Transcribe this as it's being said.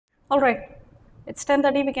All right, it's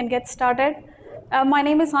 10:30, we can get started. My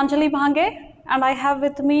name is Anjali Bhangay, and I have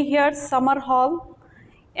with me here Summer Hall.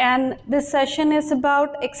 And this session is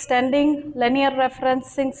about extending linear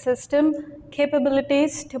referencing system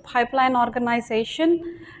capabilities to pipeline organization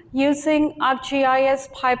using ArcGIS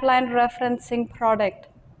Pipeline Referencing product.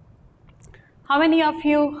 How many of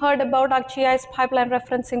you heard about ArcGIS Pipeline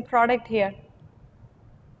Referencing product here?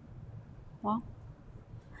 Wow.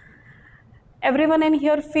 Everyone in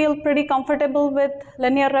here feel pretty comfortable with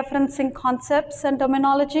linear referencing concepts and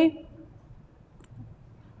terminology?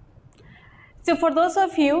 So for those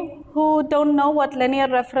of you who don't know what linear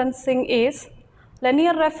referencing is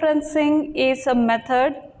a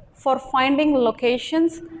method for finding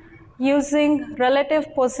locations using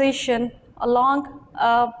relative position along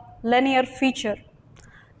a linear feature.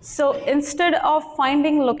 So instead of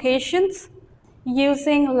finding locations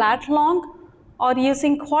using lat-long or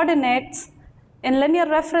using coordinates, in linear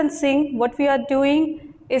referencing, what we are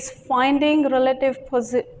doing is finding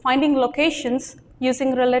locations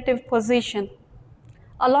using relative position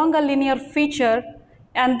along a linear feature,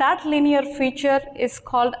 and that linear feature is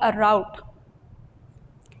called a route.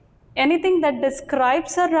 Anything that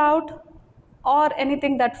describes a route or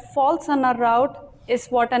anything that falls on a route is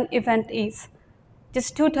what an event is.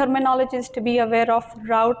 Just two terminologies to be aware of: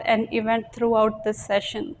 route and event throughout this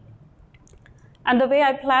session. And the way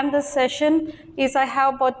I planned this session is I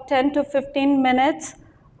have about 10 to 15 minutes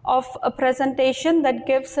of a presentation that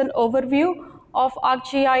gives an overview of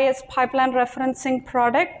ArcGIS Pipeline Referencing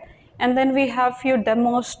product, and then we have few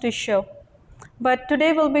demos to show. But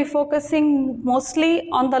today we'll be focusing mostly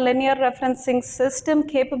on the linear referencing system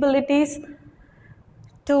capabilities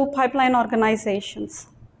to pipeline organizations.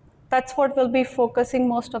 That's what we'll be focusing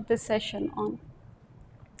most of this session on.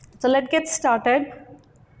 So let's get started.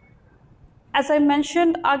 As I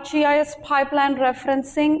mentioned, ArcGIS Pipeline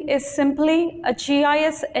Referencing is simply a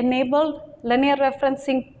GIS-enabled linear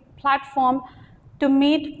referencing platform to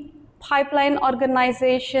meet pipeline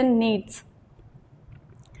organization needs.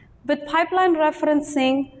 With pipeline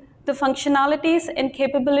referencing, the functionalities and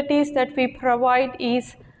capabilities that we provide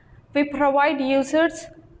is we provide users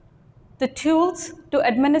the tools to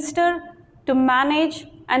administer, to manage,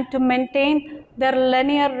 and to maintain their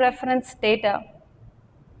linear reference data.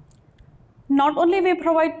 Not only we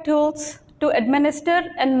provide tools to administer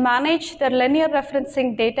and manage their linear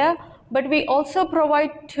referencing data, but we also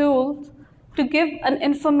provide tools to give an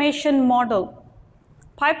information model.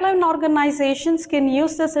 Pipeline organizations can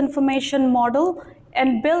use this information model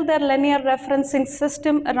and build their linear referencing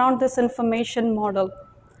system around this information model.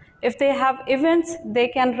 If they have events, they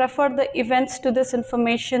can refer the events to this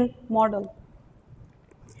information model.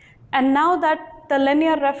 And now that the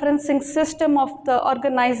linear referencing system of the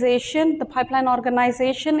organization, the pipeline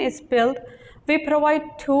organization, is built, we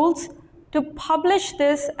provide tools to publish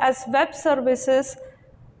this as web services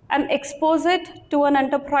and expose it to an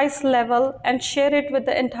enterprise level and share it with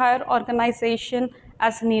the entire organization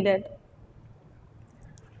as needed.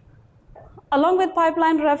 Along with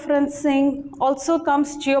pipeline referencing also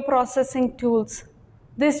comes geoprocessing tools.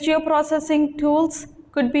 These geoprocessing tools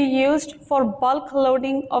could be used for bulk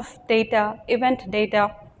loading of data, event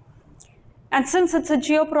data. And since it's a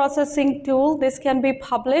geoprocessing tool, this can be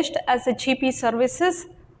published as a GP services,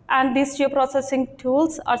 and these geoprocessing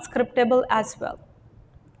tools are scriptable as well.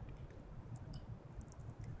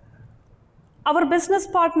 Our business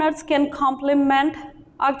partners can complement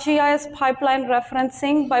ArcGIS Pipeline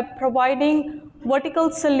Referencing by providing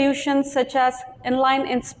vertical solutions such as inline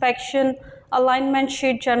inspection, alignment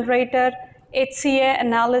sheet generator, HCA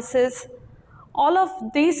analysis. All of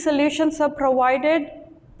these solutions are provided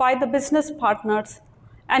by the business partners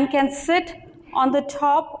and can sit on the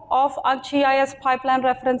top of ArcGIS Pipeline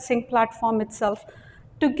Referencing platform itself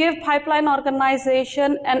to give pipeline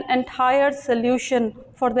organization an entire solution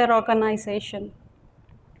for their organization.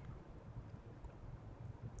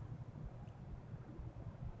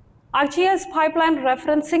 ArcGIS Pipeline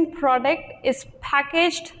Referencing product is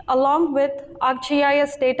packaged along with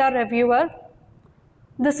ArcGIS Data Reviewer.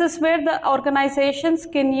 This is where the organizations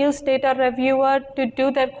can use Data Reviewer to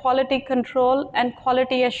do their quality control and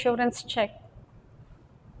quality assurance check.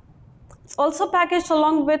 It's also packaged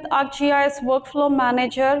along with ArcGIS Workflow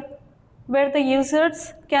Manager, where the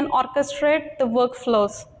users can orchestrate the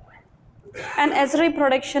workflows, and Esri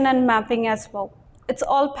production and mapping as well. It's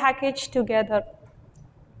all packaged together.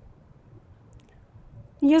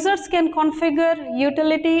 Users can configure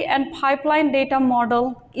utility and pipeline data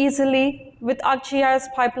model easily with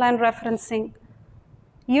ArcGIS Pipeline Referencing.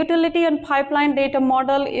 Utility and pipeline data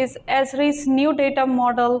model is Esri's new data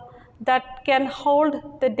model that can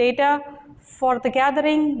hold the data for the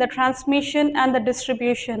gathering, the transmission, and the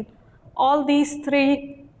distribution. All these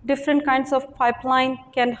three different kinds of pipeline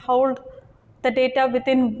can hold the data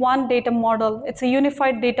within one data model. It's a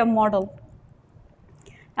unified data model.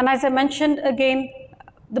 And as I mentioned again,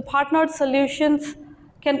 the partnered solutions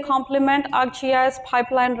can complement ArcGIS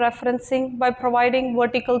pipeline referencing by providing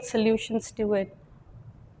vertical solutions to it.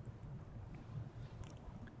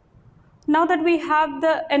 Now that we have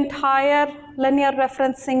the entire linear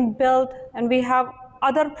referencing built and we have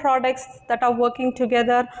other products that are working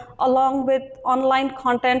together along with online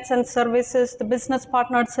contents and services, the business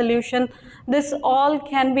partnered solution, this all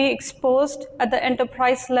can be exposed at the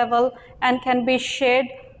enterprise level and can be shared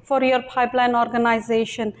for your pipeline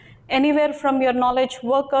organization, anywhere from your knowledge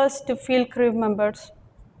workers to field crew members.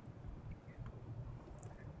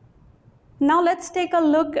 Now let's take a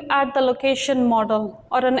look at the location model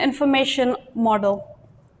or an information model.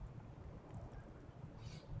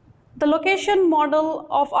 The location model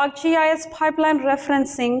of ArcGIS pipeline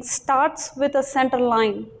referencing starts with a center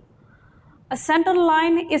line. A center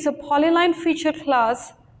line is a polyline feature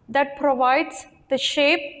class that provides the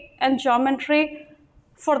shape and geometry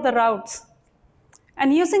for the routes.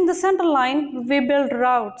 And using the center line, we build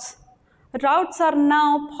routes. Routes are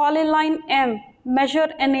now polyline M, measure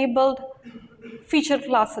enabled feature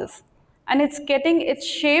classes, and it's getting its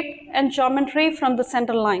shape and geometry from the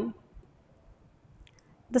center line.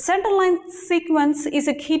 The center line sequence is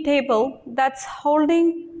a key table that's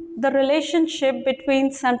holding the relationship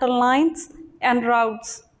between center lines and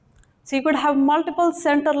routes. So you could have multiple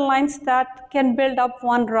center lines that can build up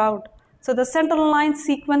one route. So the center line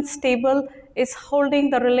sequence table is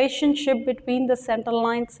holding the relationship between the center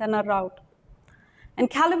lines and a route. And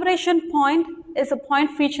calibration point is a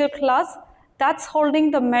point feature class that's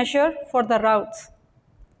holding the measure for the routes.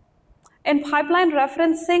 In pipeline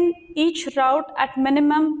referencing, each route at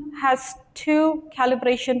minimum has two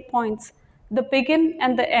calibration points, the begin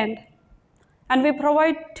and the end. And we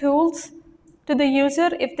provide tools to the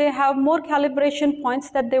user. If they have more calibration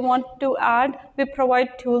points that they want to add, we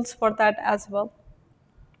provide tools for that as well.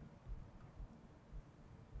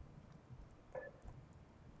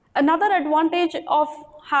 Another advantage of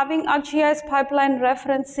having ArcGIS pipeline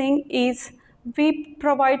referencing is we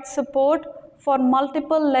provide support for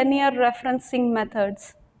multiple linear referencing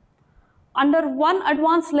methods. Under one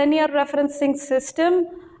advanced linear referencing system,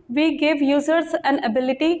 we give users an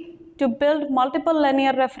ability to build multiple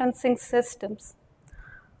linear referencing systems.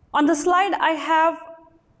 On the slide, I have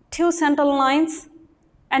two center lines,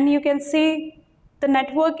 and you can see the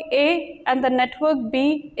network A and the network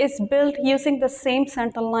B is built using the same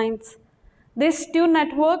center lines. These two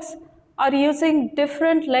networks are using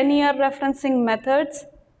different linear referencing methods,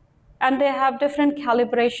 and they have different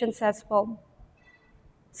calibrations as well.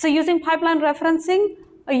 So using pipeline referencing,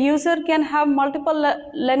 a user can have multiple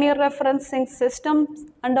linear referencing systems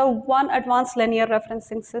under one advanced linear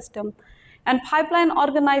referencing system. And pipeline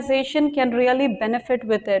organization can really benefit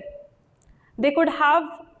with it. They could have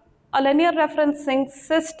a linear referencing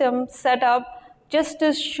system set up just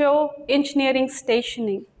to show engineering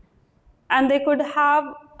stationing. And they could have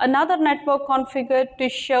another network configured to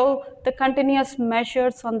show the continuous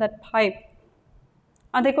measures on that pipe.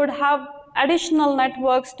 And they could have additional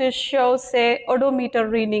networks to show, say, odometer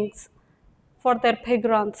readings for their pig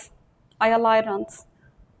runs, ILI runs.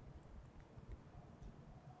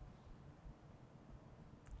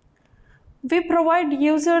 We provide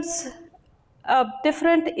users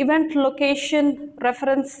different event location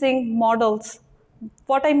referencing models.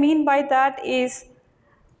 What I mean by that is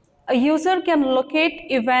a user can locate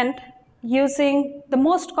event using the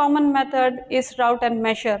most common method is route and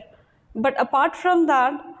measure. But apart from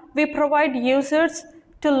that, we provide users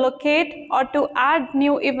to locate or to add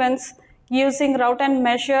new events using route and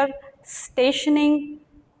measure, stationing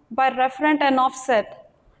by referent and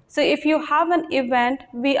offset. So if you have an event,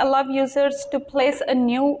 we allow users to place a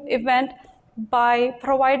new event by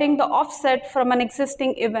providing the offset from an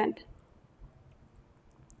existing event.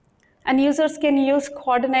 And users can use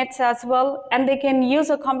coordinates as well, and they can use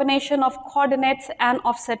a combination of coordinates and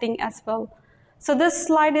offsetting as well. So this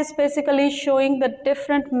slide is basically showing the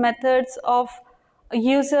different methods of a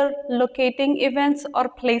user locating events or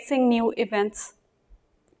placing new events.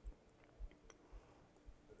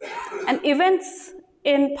 And events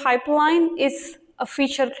in pipeline is a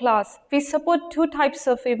feature class. We support two types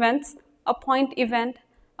of events, a point event.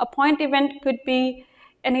 A point event could be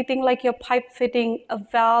anything like your pipe fitting, a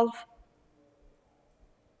valve,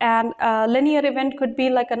 and a linear event could be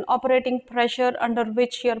like an operating pressure under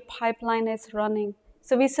which your pipeline is running.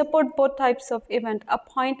 So we support both types of event, a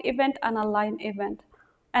point event and a line event.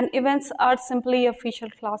 And events are simply your feature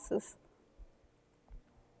classes.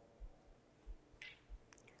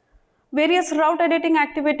 Various route editing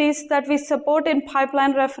activities that we support in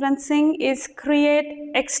pipeline referencing is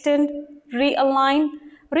create, extend, realign.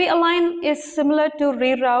 Realign is similar to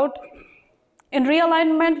reroute. In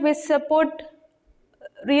realignment, we support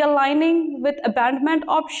realigning with abandonment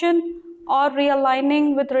option or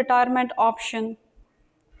realigning with retirement option.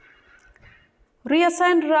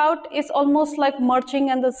 Reassign route is almost like merging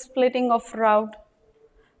and the splitting of route.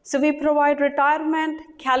 So we provide retirement,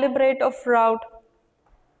 calibrate of route.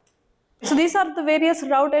 So these are the various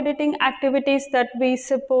route editing activities that we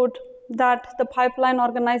support that the pipeline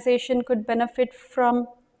organization could benefit from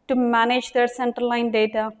to manage their centerline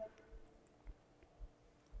data.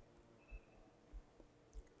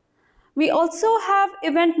 We also have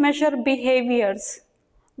event measure behaviors.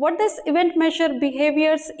 What this event measure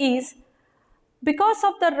behaviors is, because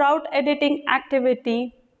of the route editing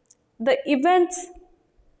activity, the events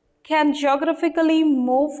can geographically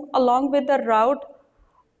move along with the route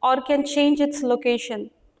or can change its location.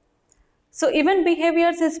 So event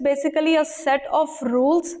behaviors is basically a set of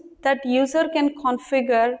rules that user can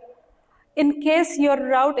configure in case your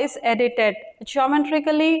route is edited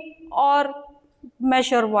geometrically or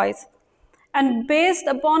measure wise. And based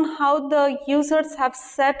upon how the users have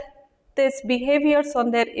set these behaviors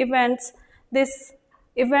on their events, these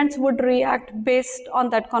events would react based on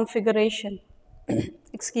that configuration.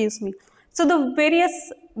 Excuse me. So the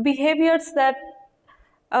various behaviors that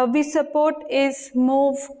we support is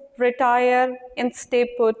move, retire, and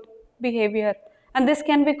stay put behavior. And this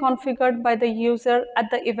can be configured by the user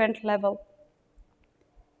at the event level.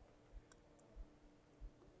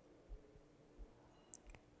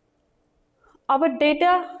 Our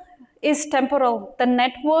data is temporal. The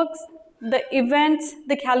networks, the events,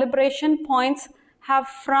 the calibration points have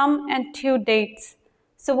from and to dates.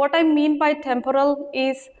 So what I mean by temporal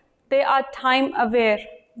is they are time aware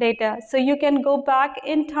data. So you can go back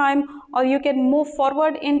in time or you can move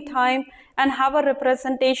forward in time and have a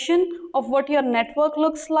representation of what your network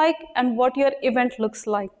looks like and what your event looks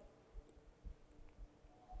like.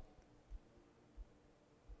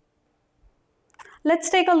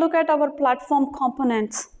 Let's take a look at our platform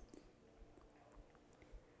components.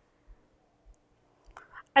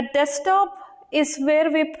 A desktop is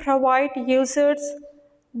where we provide users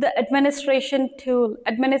the administration tool,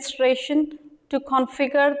 administration to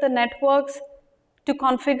configure the networks, to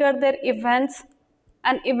configure their events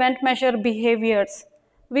and event measure behaviors.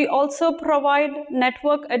 We also provide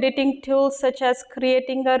network editing tools such as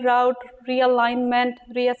creating a route, realignment,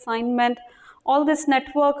 reassignment. All these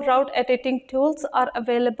network route editing tools are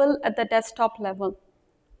available at the desktop level.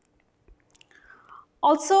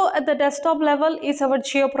 Also at the desktop level is our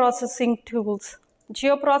geoprocessing tools.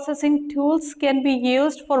 Geoprocessing tools can be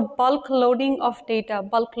used for bulk loading of data,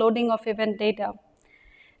 bulk loading of event data.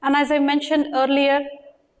 And as I mentioned earlier,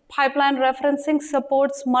 pipeline referencing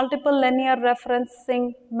supports multiple linear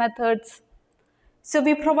referencing methods. So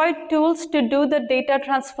we provide tools to do the data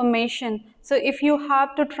transformation. So if you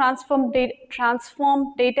have to transform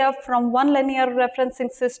data from one linear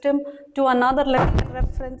referencing system to another linear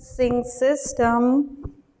referencing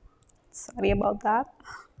system, sorry about that.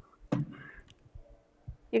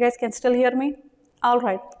 You guys can still hear me? All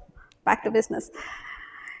right, back to business.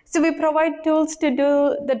 So we provide tools to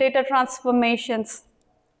do the data transformations.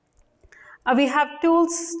 We have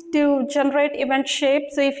tools to generate event shape.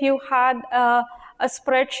 So if you had a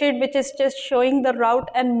spreadsheet which is just showing the route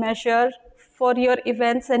and measure for your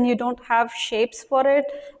events and you don't have shapes for it,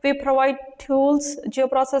 we provide tools,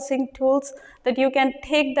 geoprocessing tools, that you can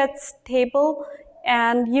take that table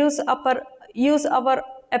and use our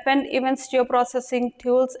append events geoprocessing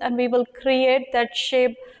tools, and we will create that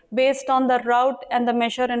shape based on the route and the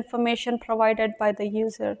measure information provided by the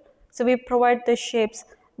user. So we provide the shapes.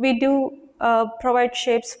 We do provide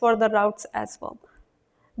shapes for the routes as well.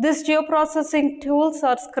 These geoprocessing tools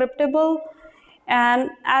are scriptable, and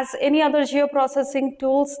as any other geoprocessing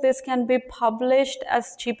tools, this can be published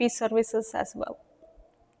as GP services as well.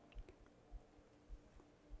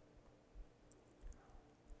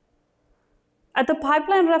 At the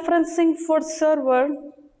pipeline referencing for server,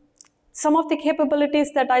 some of the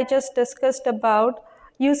capabilities that I just discussed about,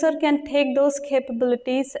 user can take those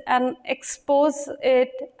capabilities and expose it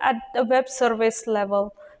at the web service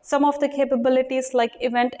level. Some of the capabilities like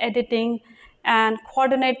event editing and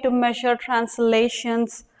coordinate to measure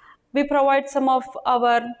translations. We provide some of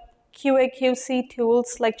our QA/QC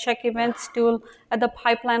tools like check events tool at the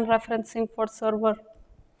pipeline referencing for server.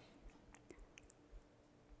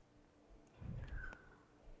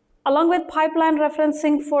 Along with pipeline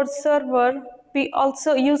referencing for server,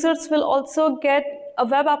 users will also get a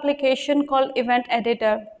web application called Event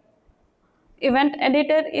Editor. Event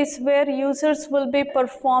editor is where users will be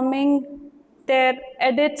performing their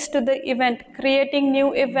edits to the event, creating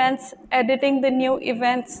new events, editing the new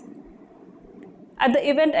events. At the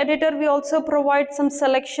event editor, we also provide some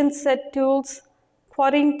selection set tools,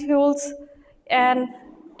 querying tools, and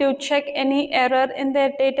to check any error in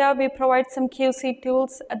their data, we provide some QC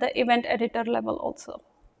tools at the event editor level also.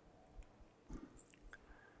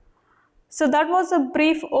 So that was a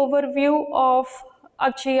brief overview of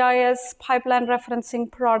ArcGIS Pipeline Referencing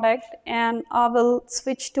product, and I will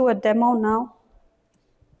switch to a demo now.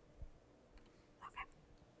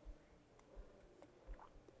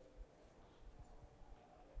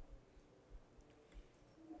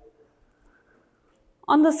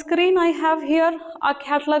 On the screen I have here a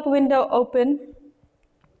catalog window open.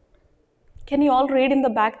 Can you all read in the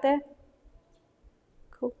back there?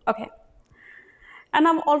 Cool, okay. And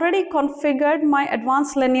I've already configured my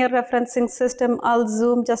advanced linear referencing system. I'll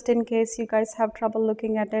zoom just in case you guys have trouble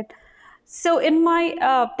looking at it. So in my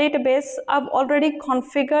database, I've already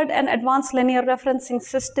configured an advanced linear referencing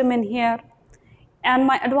system in here. And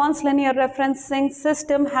my advanced linear referencing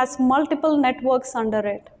system has multiple networks under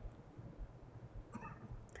it.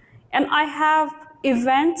 And I have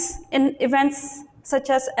events such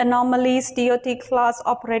as anomalies, DOT class,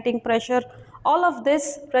 operating pressure, all of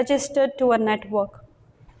this registered to a network.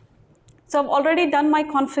 So I've already done my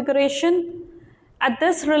configuration. At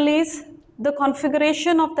this release, the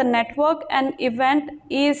configuration of the network and event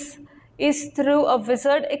is through a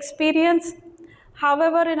wizard experience.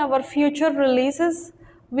 However, in our future releases,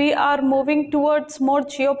 we are moving towards more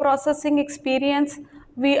geoprocessing experience.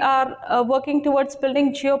 We are working towards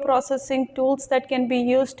building geoprocessing tools that can be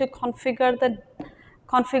used to configure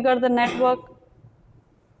the network.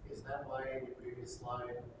 Is that why in the previous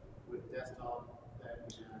slide with desktop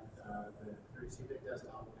that you had the 32-bit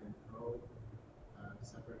desktop and Pro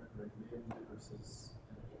separate for admin versus?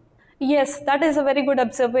 Yes, that is a very good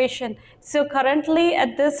observation. So currently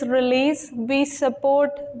at this release, we support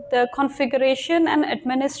the configuration and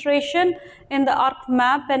administration in the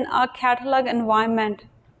ArcMap and ArcCatalog environment.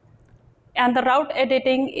 And the route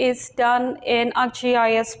editing is done in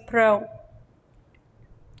ArcGIS Pro.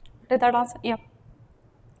 Did that answer? Yeah.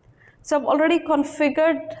 So I've already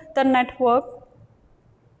configured the network.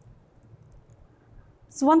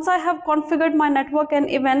 So once I have configured my network and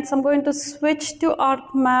events, I'm going to switch to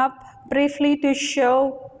ArcMap briefly to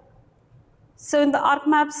show. So in the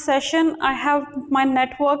ArcMap session, I have my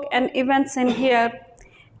network and events in here,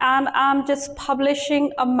 and I'm just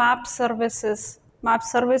publishing a map services.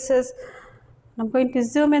 I'm going to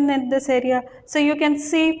zoom in this area. So you can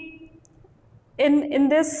see in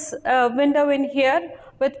this window in here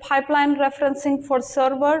with pipeline referencing for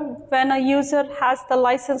server, when a user has the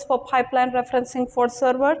license for pipeline referencing for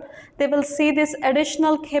server, they will see this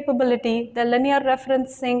additional capability, the linear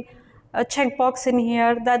referencing checkbox in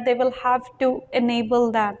here, that they will have to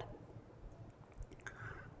enable that.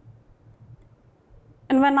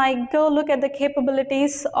 And when I go look at the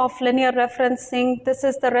capabilities of linear referencing, this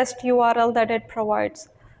is the REST URL that it provides.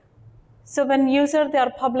 So when they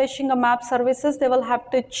are publishing a map services, they will have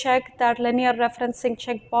to check that linear referencing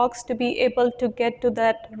checkbox to be able to get to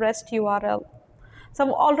that REST URL. So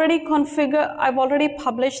I've already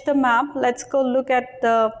published the map. Let's go look at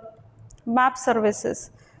the map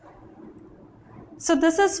services. So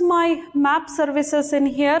this is my map services in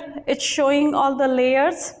here. It's showing all the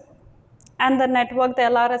layers and the network, the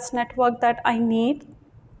LRS network that I need.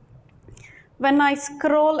 When I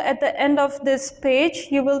scroll at the end of this page,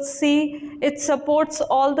 you will see it supports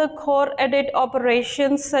all the core edit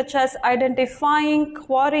operations such as identifying,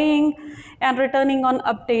 querying, and returning on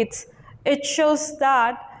updates. It shows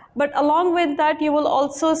that, but along with that, you will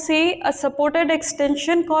also see a supported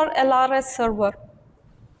extension called LRS server.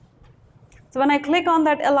 So when I click on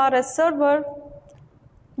that LRS server,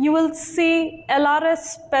 you will see LRS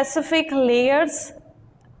specific layers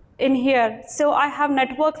in here. So I have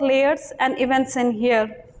network layers and events in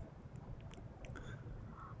here.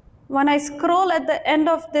 When I scroll at the end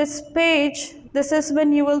of this page, this is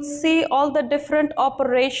when you will see all the different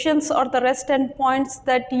operations or the REST endpoints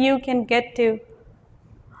that you can get to.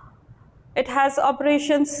 It has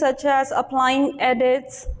operations such as applying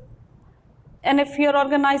edits, and if your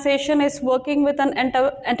organization is working with an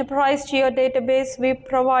enterprise geodatabase, we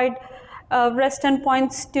provide REST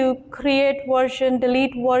endpoints to create version,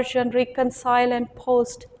 delete version, reconcile, and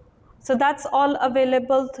post. So that's all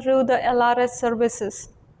available through the LRS services.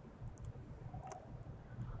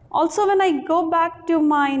 Also, when I go back to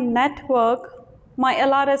my network, my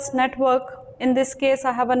LRS network, in this case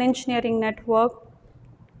I have an engineering network,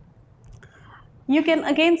 you can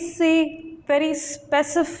again see very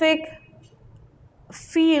specific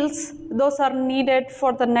fields, those are needed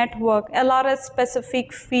for the network, LRS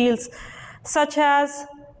specific fields, such as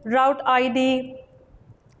route ID,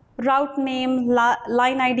 route name,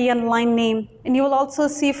 line ID, and line name. And you will also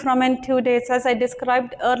see from in 2 days, as I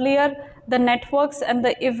described earlier, the networks and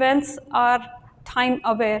the events are time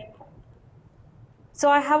aware. So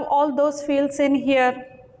I have all those fields in here.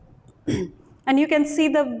 And you can see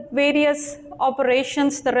the various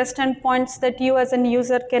operations, the REST endpoints that you as a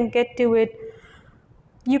user can get to it.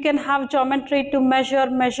 You can have geometry to measure,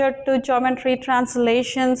 measure to geometry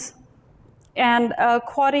translations, and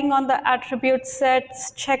querying on the attribute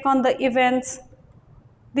sets, check on the events.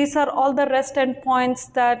 These are all the REST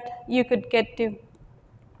endpoints that you could get to.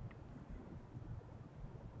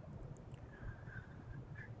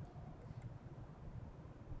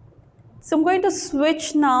 So I'm going to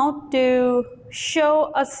switch now to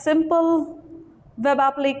show a simple web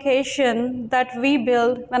application that we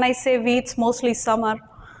build. When I say we, it's mostly summer.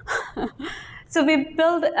 So we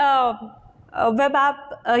built a web app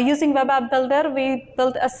using Web App Builder. We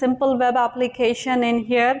built a simple web application in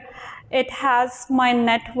here. It has my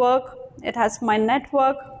network. It has my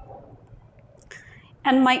network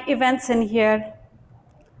and my events in here.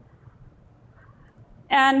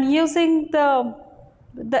 And using the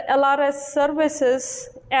LRS services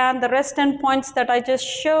and the REST endpoints that I just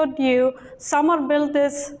showed you, Summer built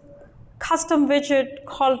this custom widget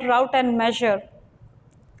called Route and Measure.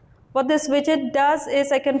 What this widget does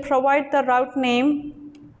is I can provide the route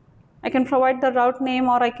name. I can provide the route name,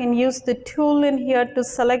 or I can use the tool in here to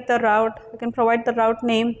select the route. I can provide the route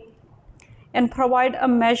name and provide a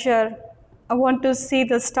measure. I want to see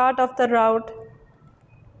the start of the route,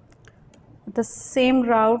 the same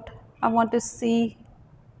route. I want to see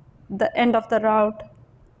the end of the route.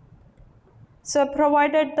 So I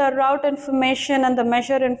provided the route information and the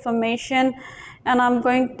measure information, and I'm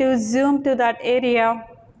going to zoom to that area.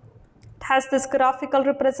 It has this graphical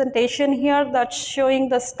representation here that's showing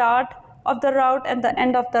the start of the route and the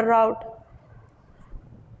end of the route.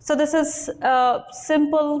 So this is a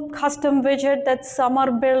simple custom widget that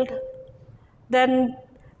Summer built. Then,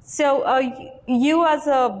 you as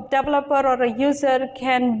a developer or a user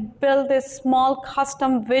can build this small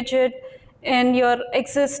custom widget in your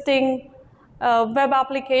existing web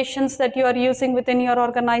applications that you are using within your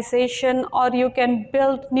organization, or you can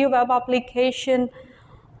build new web application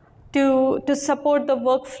to support the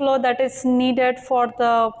workflow that is needed for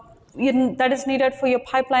your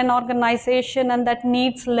pipeline organization, and that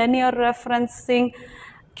needs linear referencing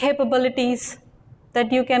capabilities that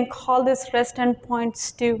you can call this REST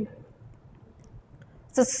endpoints to.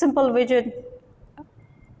 It's a simple widget.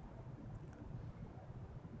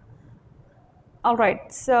 All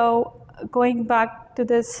right, so going back to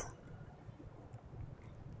this.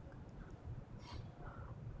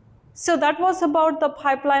 So that was about the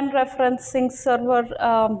pipeline referencing server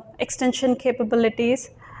extension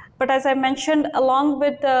capabilities. But as I mentioned, along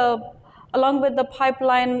with the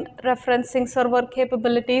pipeline referencing server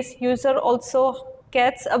capabilities, user also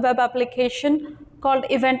gets a web application called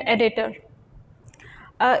Event Editor.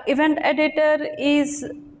 Event Editor is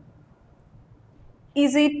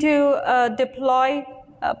easy to deploy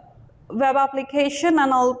web application,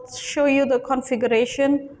 and I'll show you the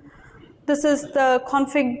configuration. This is the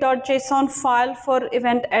config.json file for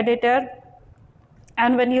Event Editor.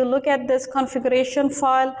 And when you look at this configuration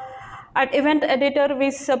file, at Event Editor,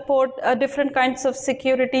 we support different kinds of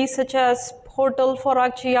security, such as portal for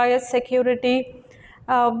ArcGIS security.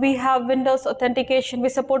 We have Windows authentication. We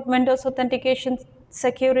support Windows authentication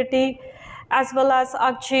security, as well as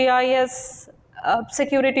ArcGIS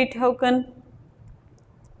security token.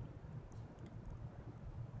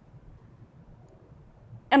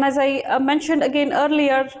 And as I mentioned again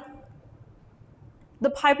earlier, the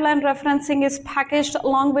pipeline referencing is packaged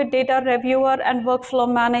along with data reviewer and workflow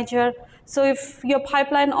manager. So if your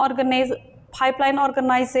pipeline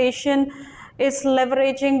organization is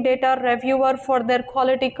leveraging data reviewer for their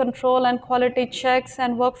quality control and quality checks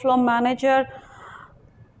and workflow manager,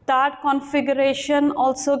 that configuration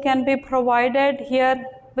also can be provided here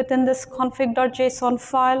within this config.json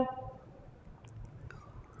file.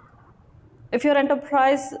 If your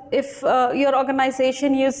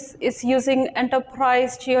organization is using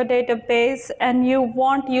enterprise geodatabase and you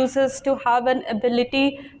want users to have an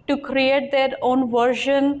ability to create their own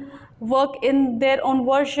version, work in their own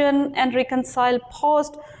version, and reconcile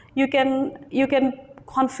post, you can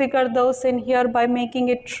configure those in here by making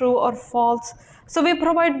it true or false. So we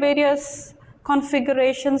provide various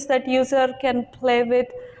configurations that user can play with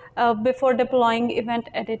before deploying Event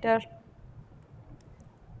Editor.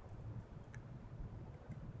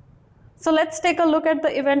 So let's take a look at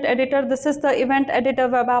the event editor. This is the event editor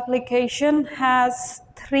web application, has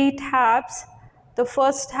 3 tabs. The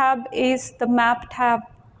first tab is the map tab.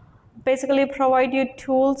 Basically provide you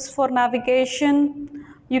tools for navigation.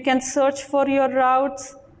 You can search for your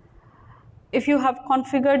routes. If you have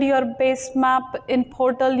configured your base map in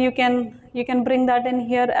portal, you can bring that in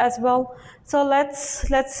here as well. So let's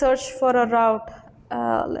search for a route.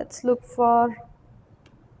 Let's look for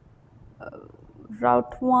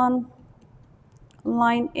route 1,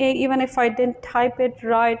 line A. Even if I didn't type it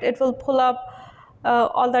right, it will pull up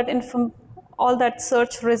all that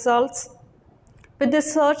search results. With the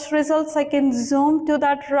search results, I can zoom to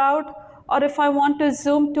that route, or if I want to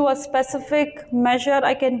zoom to a specific measure,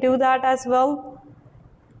 I can do that as well.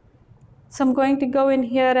 So I'm going to go in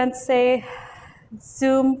here and say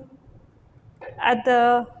zoom at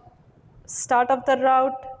the start of the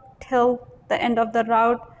route till the end of the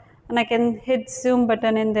route, and I can hit zoom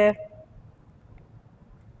button in there.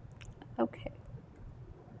 Okay.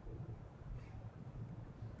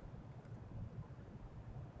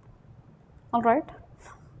 All right.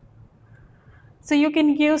 So you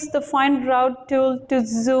can use the find route tool to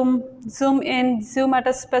zoom in, zoom at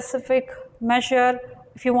a specific measure.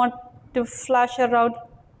 If you want to flash a route,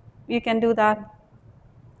 you can do that.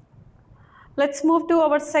 Let's move to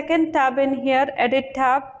our second tab in here, edit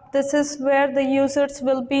tab. This is where the users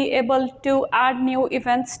will be able to add new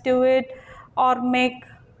events to it or make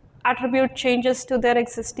attribute changes to their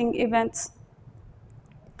existing events.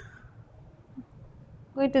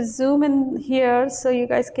 I'm going to zoom in here so you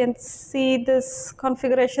guys can see this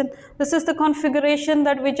configuration. This is the configuration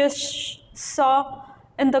that we just saw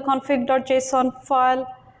in the config.json file.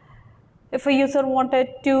 If a user wanted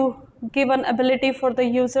to give an ability for the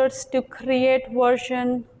users to create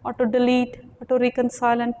version or to delete or to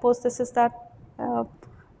reconcile and post, this is that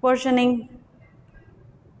versioning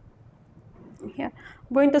here.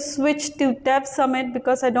 I'm going to switch to Dev Summit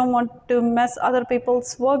because I don't want to mess other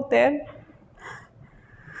people's work there.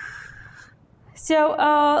 So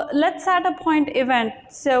let's add a point event.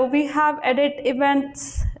 So we have edit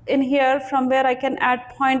events in here from where I can add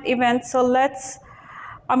point events. So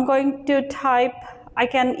I'm going to type, I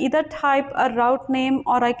can either type a route name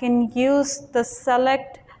or I can use the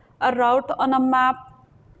select a route on a map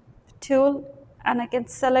tool, and I can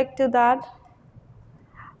select to that.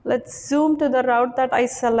 Let's zoom to the route that I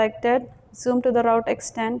selected, zoom to the route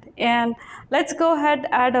extent, and let's go ahead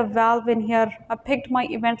and add a valve in here. I picked my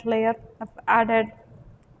event layer, I've added.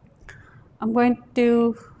 I'm going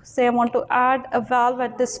to say I want to add a valve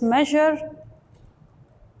at this measure,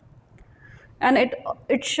 and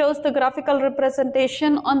it shows the graphical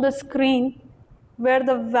representation on the screen where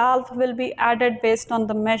the valve will be added based on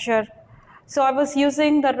the measure. So I was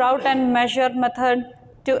using the route and measure method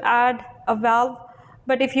to add a valve,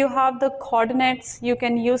 but if you have the coordinates, you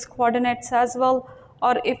can use coordinates as well,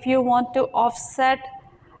 or if you want to offset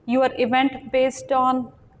your event based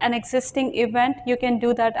on an existing event, you can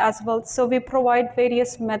do that as well. So we provide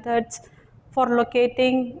various methods for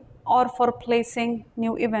locating or for placing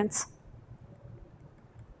new events.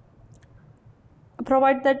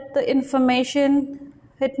 Provide that the information,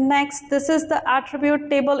 hit next. This is the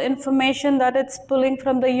attribute table information that it's pulling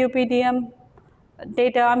from the UPDM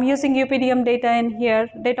data. I'm using UPDM data in here,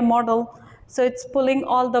 data model. So it's pulling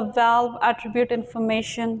all the valve attribute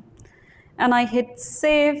information, and I hit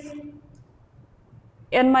save,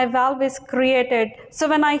 and my valve is created. So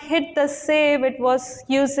when I hit the save, it was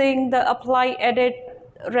using the apply edit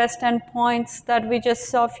REST endpoints that we just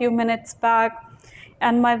saw a few minutes back,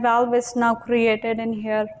 and my valve is now created in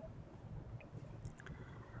here.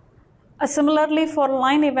 Similarly for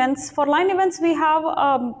line events, we have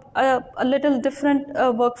a little different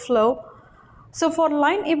workflow. So for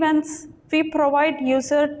line events, we provide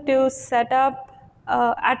user to set up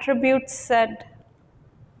attribute set.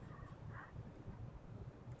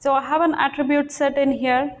 So I have an attribute set in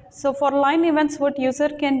here. So for line events, what user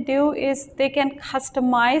can do is they can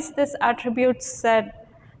customize this attribute set.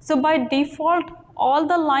 So by default, all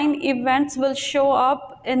the line events will show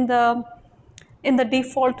up in the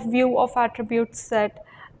default view of attribute set.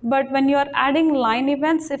 But when you are adding line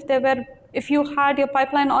events, if you had your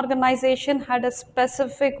pipeline organization had a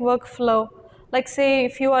specific workflow, like say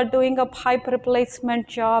if you are doing a pipe replacement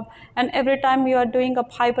job, and every time you are doing a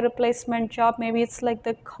pipe replacement job, maybe it's like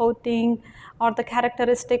the coating or the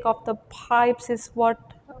characteristic of the pipes is what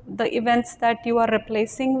the events that you are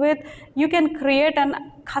replacing with, you can create and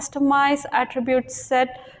customize attribute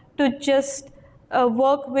set to just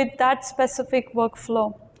work with that specific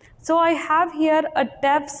workflow. So I have here a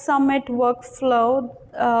dev summit workflow,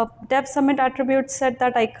 dev summit attribute set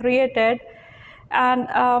that I created, and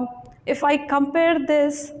If I compare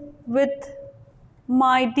this with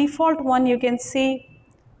my default one, you can see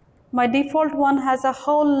my default one has a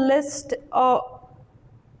whole list of,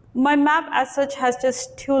 my map as such has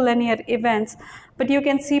just 2 linear events, but you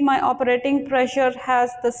can see my operating pressure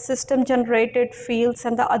has the system generated fields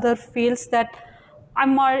and the other fields that I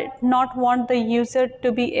might not want the user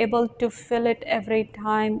to be able to fill it every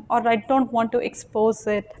time, or I don't want to expose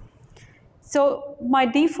it. So my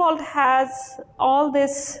default has all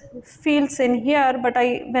these fields in here, but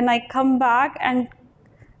when I come back and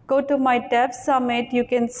go to my Dev Summit, you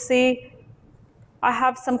can see I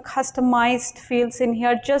have some customized fields in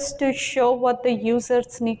here just to show what the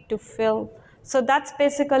users need to fill. So that's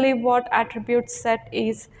basically what attribute set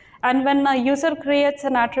is. And when a user creates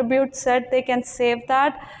an attribute set, they can save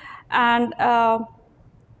that and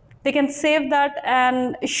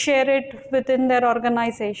share it within their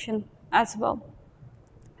organization as well.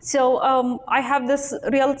 So I have this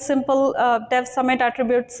real simple Dev Summit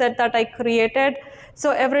attribute set that I created.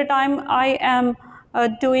 So every time I am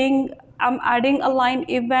I'm adding a line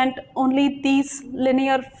event, only these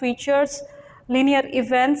linear features, linear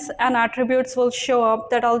events and attributes will show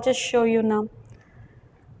up that I'll just show you now.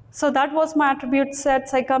 So that was my attribute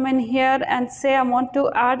sets. I come in here and say I want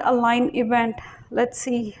to add a line event. Let's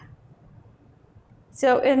see.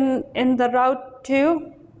 So in the route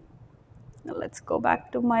 2, let's go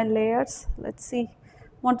back to my layers. Let's see.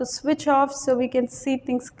 Want to switch off so we can see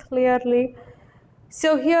things clearly.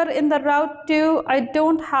 So here in the route 2, I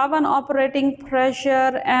don't have an operating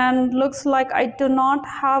pressure and looks like I do not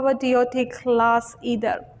have a DOT class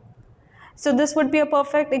either. So this would be a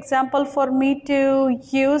perfect example for me to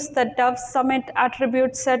use the Dev Summit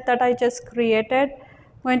attribute set that I just created.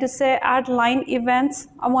 I'm going to say add line events.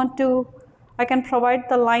 I can provide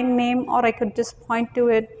the line name or I could just point to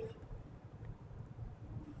it.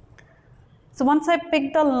 So once I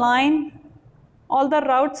pick the line, all the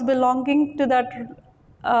routes belonging to that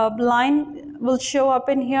line will show up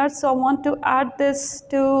in here. So I want to add this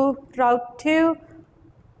to route 2.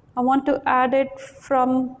 I want to add it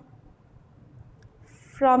from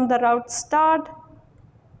the route start.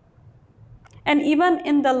 And even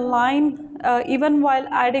in the line, even while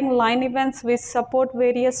adding line events, we support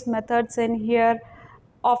various methods in here,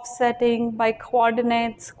 offsetting by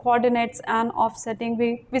coordinates and offsetting.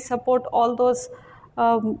 We support all those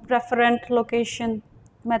referent location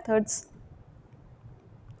methods.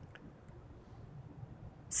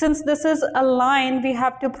 Since this is a line, we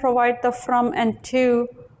have to provide the from and to.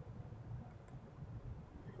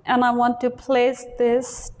 And I want to place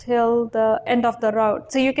this till the end of the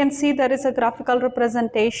route. So you can see there is a graphical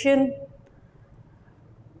representation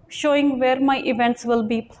showing where my events will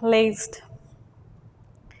be placed.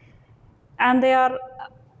 And there are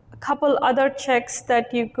a couple other checks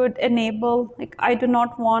that you could enable. Like I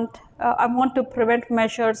want to prevent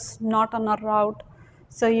measures not on a route.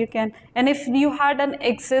 So you can, and if you had an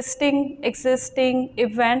existing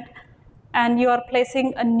event and you are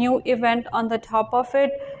placing a new event on the top of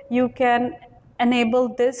it, you can enable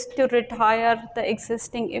this to retire the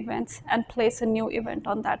existing events and place a new event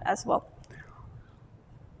on that as well.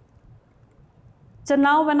 So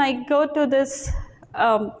now when I go to this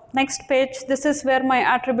next page, this is where my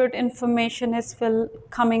attribute information is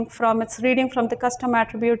coming from. It's reading from the custom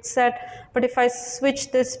attribute set, but if I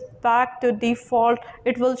switch this back to default,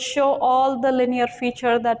 it will show all the linear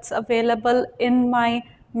feature that's available in my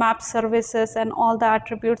map services and all the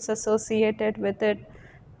attributes associated with it.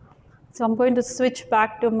 So I'm going to switch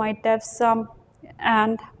back to my dev sum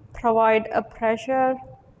and provide a pressure.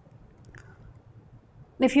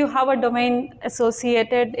 If you have a domain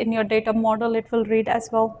associated in your data model, it will read as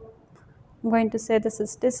well. I'm going to say this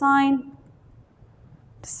is design.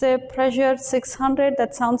 Say pressure 600,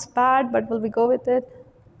 that sounds bad, but will we go with it?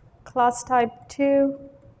 Class type 2.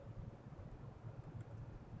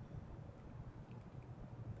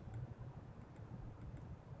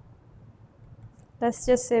 Let's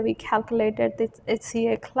just say we calculated this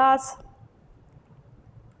HCA class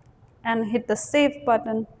and hit the save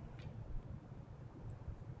button.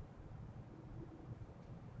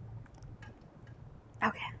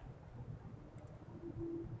 Okay.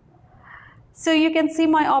 So you can see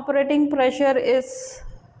my operating pressure is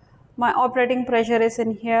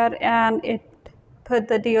in here, and it put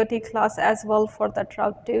the DOT class as well for that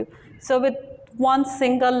route too. So with one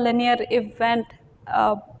single linear event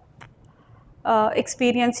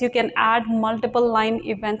experience, you can add multiple line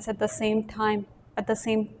events at the same time, at the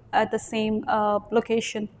same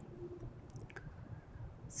location.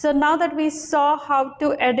 So now that we saw how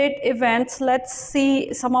to edit events, let's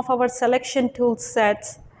see some of our selection tool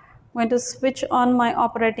sets. I'm going to switch on my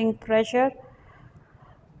operating pressure.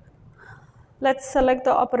 Let's select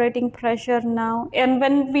the operating pressure now. And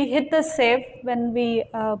when we hit the save, when we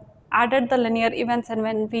added the linear events and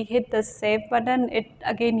when we hit the save button, it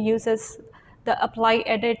again uses the apply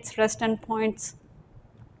edits rest endpoints.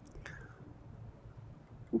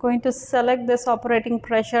 I'm going to select this operating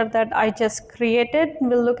pressure that I just created.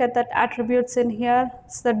 We'll look at that attributes in here.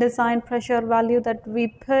 It's the design pressure value that we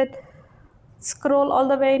put. Scroll all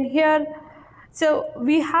the way in here. So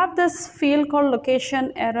we have this field called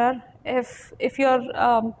location error. If you're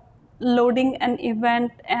loading an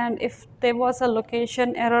event and if there was a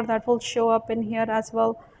location error, that will show up in here as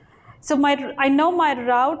well. So I know my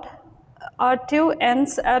route R2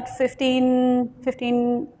 ends at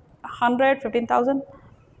 15,000.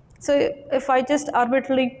 So if I just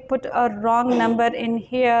arbitrarily put a wrong number in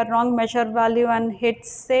here, wrong measure value, and hit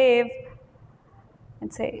save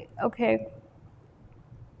and say, okay,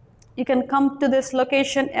 you can come to this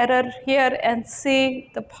location error here and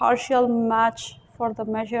see the partial match for the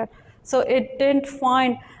measure. So it didn't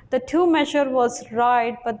find the to measure was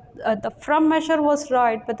right, but the from measure was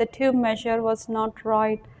right, but the to measure was not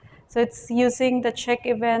right. So it's using the check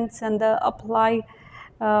events and the apply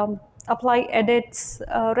edits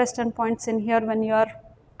rest endpoints in here when you are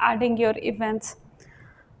adding your events.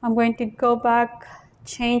 I'm going to go back,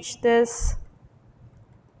 change this,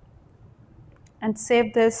 and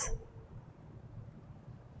save this.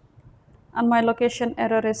 And my location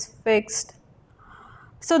error is fixed.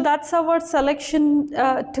 So that's our selection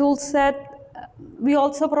tool set. We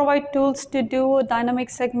also provide tools to do dynamic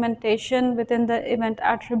segmentation within the event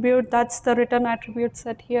attribute. That's the return attribute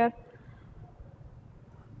set here.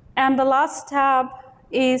 And the last tab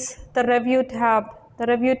is the review tab. The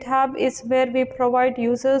review tab is where we provide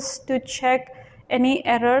users to check any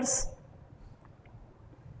errors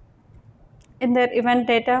in their event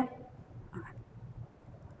data.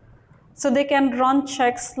 So they can run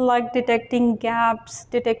checks like detecting gaps,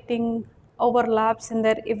 detecting overlaps in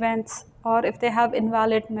their events, or if they have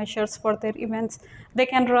invalid measures for their events, they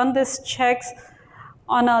can run these checks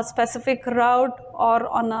on a specific route or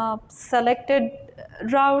on a selected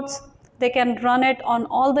routes. They can run it on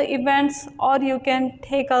all the events, or you can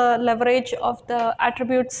take a leverage of the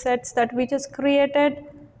attribute sets that we just created.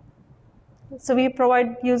 So we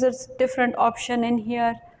provide users different option in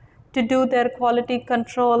here to do their quality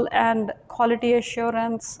control and quality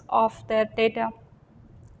assurance of their data.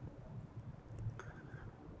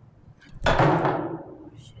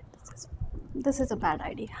 This is a bad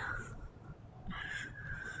idea.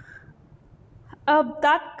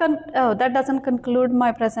 That doesn't conclude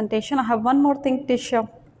my presentation. I have one more thing to show.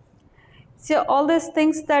 So all these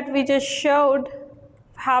things that we just showed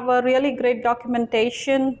have a really great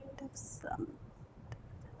documentation.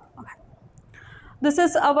 This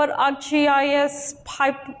is our ArcGIS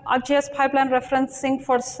Pipeline Referencing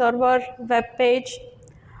for Server web page.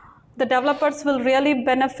 The developers will really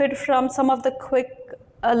benefit from some of the quick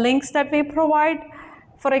links that we provide.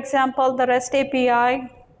 For example, the REST API.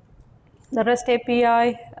 The REST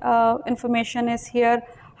API information is here.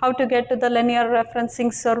 How to get to the linear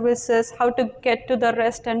referencing services, how to get to the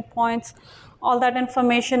REST endpoints. All that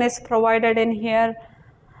information is provided in here.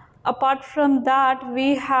 Apart from that,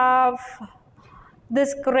 we have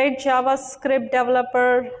this great JavaScript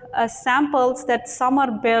developer samples that some are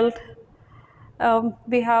built.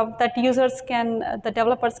 We have that the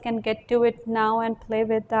developers can get to it now and play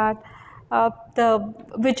with that. The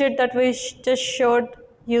widget that we just showed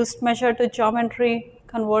used measure to geometry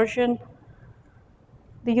conversion.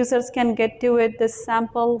 The users can get to it. This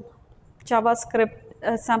sample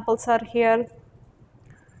JavaScript samples are here.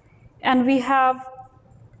 And we have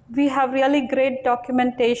really great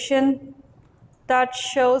documentation that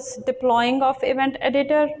shows deploying of event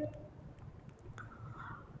editor.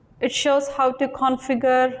 It shows how to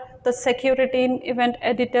configure the security in event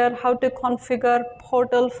editor, how to configure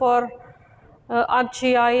portal for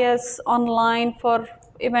ArcGIS online for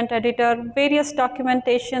event editor. Various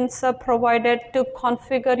documentations are provided to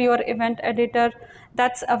configure your event editor.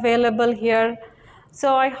 That's available here.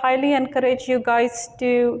 So I highly encourage you guys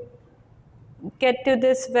to get to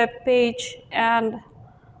this web page and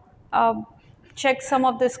check some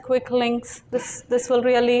of these quick links. This will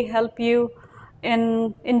really help you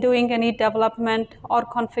in doing any development or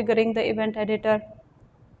configuring the event editor.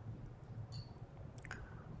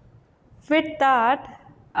 With that,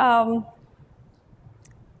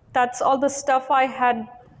 that's all the stuff I had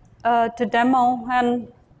to demo, and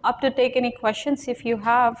up to take any questions if you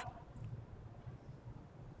have.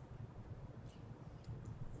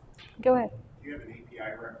 Go ahead. Do you have an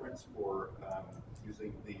API reference for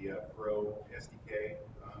using the Pro SDK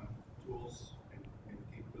tools and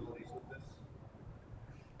capabilities of this?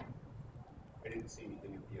 didn't see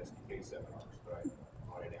anything at the SDK seminars, but I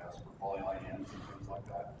thought I'd ask for polylines and things like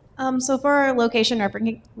that. So for our location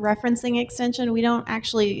referencing extension, we don't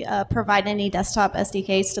actually provide any desktop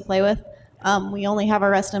SDKs to play with. We only have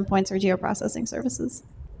our REST endpoints or geoprocessing services.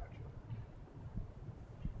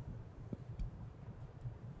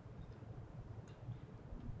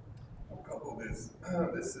 I'll couple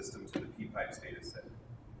this system to the P-pipes data set.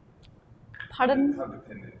 Pardon? How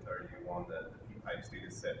dependent are you on the P-pipes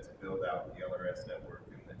data set to build out the LRS network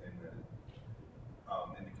in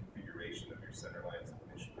the configuration of your center lines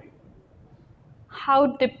initially? How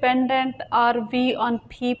dependent are we on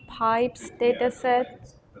P-pipes data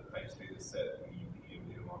set? The pipes data set and the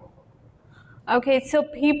data model. Okay, so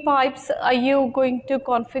P-pipes, are you going to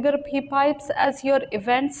configure P-pipes as your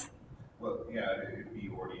events? Well, yeah, it would be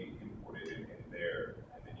already imported in there,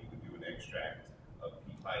 and then you would do an extract of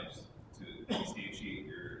P-pipes to instantiate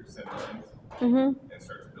your center lines and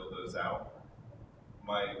start to build those out.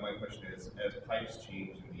 My question is, as pipes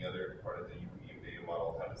change in the other part of the UPM data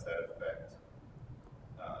model, how does that affect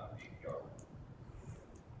APR?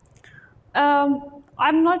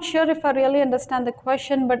 I'm not sure if I really understand the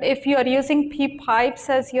question, but if you are using P-pipes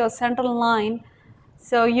as your central line,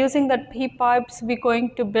 so using that P-pipes, we're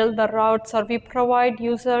going to build the routes, or we provide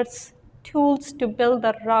users tools to build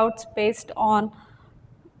the routes based on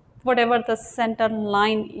whatever the center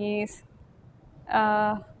line is.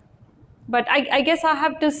 But I guess I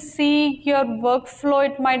have to see your workflow.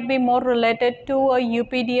 It might be more related to a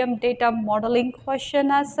UPDM data modeling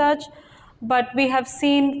question as such. But we have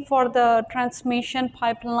seen for the transmission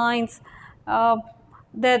pipelines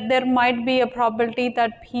that there might be a probability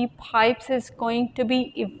that P-pipes is going to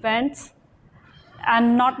be events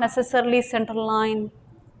and not necessarily central line.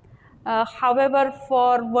 However,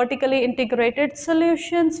 for vertically integrated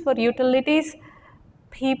solutions for utilities,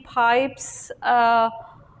 P-pipes,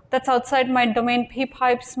 that's outside my domain,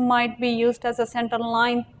 P-pipes might be used as a central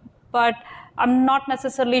line, but I'm not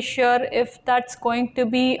necessarily sure if that's going to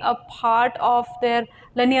be a part of their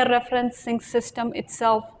linear referencing system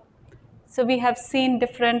itself. So we have seen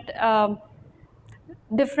different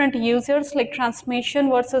users like transmission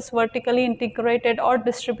versus vertically integrated or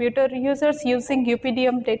distributor users using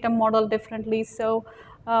UPDM data model differently. So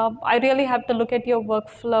I really have to look at your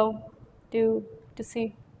workflow to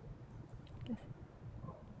see. What's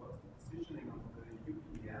the positioning of the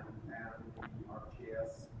UPDM and the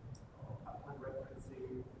ArcGIS pipeline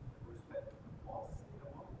referencing with respect to the false data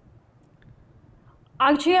model?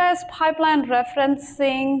 ArcGIS Pipeline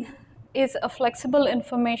Referencing is a flexible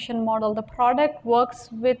information model. The product works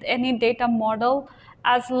with any data model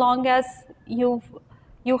as long as you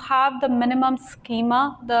have the minimum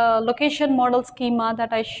schema, the location model schema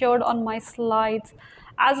that I showed on my slides.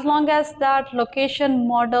 As long as that location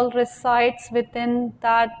model resides within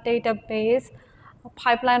that database,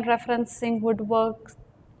 pipeline referencing would work.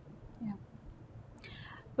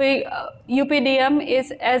 UPDM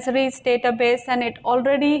is Esri's database, and it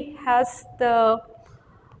already has the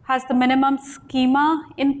minimum schema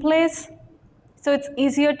in place, so it's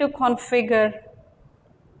easier to configure.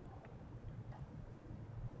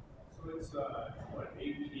 So it's what,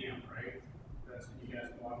 APDM, right? That's what you guys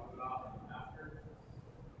modeled it off after.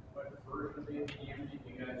 What version of APDM did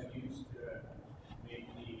you guys use to make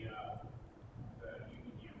the UPDM?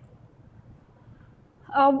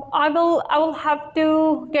 I will have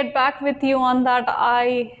to get back with you on that.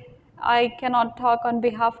 I cannot talk on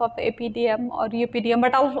behalf of APDM or UPDM,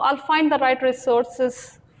 but I'll find the right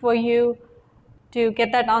resources for you to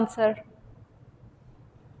get that answer.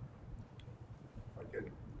 I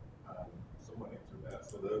could somewhat answer that.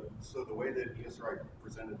 So the way that Esri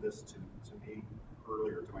presented this to me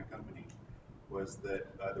earlier, to my company, was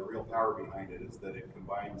that the real power behind it is that it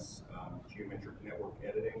combines geometric network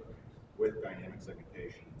editing with dynamic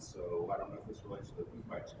segmentation. So I don't know if this relates to the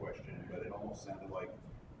P-pipes question, but it almost sounded like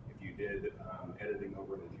if you did editing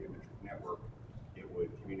over the geometric network, it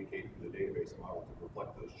would communicate through the database model to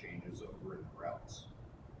reflect those changes over in the routes.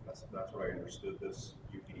 That's what I understood this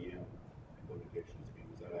UPDM implementation to be.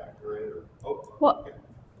 Is that accurate? Or okay.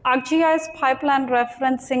 ArcGIS Pipeline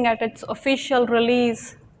Referencing at its official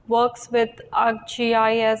release works with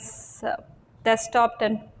ArcGIS Desktop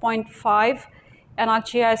 10.5 and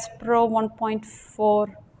ArcGIS Pro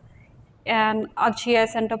 1.4 and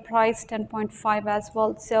ArcGIS Enterprise 10.5 as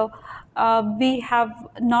well. So we have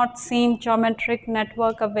not seen geometric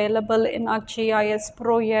network available in ArcGIS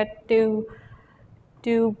Pro yet to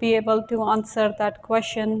be able to answer that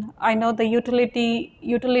question. I know the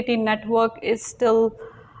utility network is still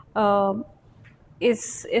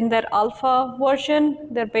is in their alpha version.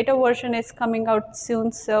 Their beta version is coming out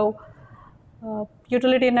soon, so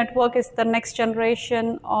Utility network is the next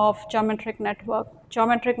generation of geometric network.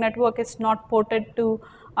 Geometric network is not ported to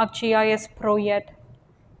ArcGIS Pro yet.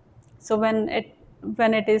 So when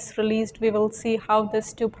it is released, we will see how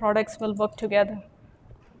these two products will work together.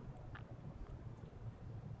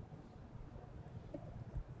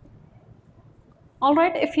 All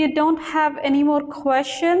right, if you don't have any more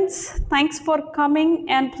questions, thanks for coming,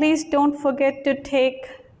 and please don't forget to take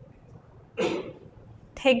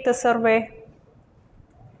the survey.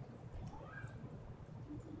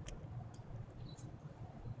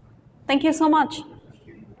 Thank you so much.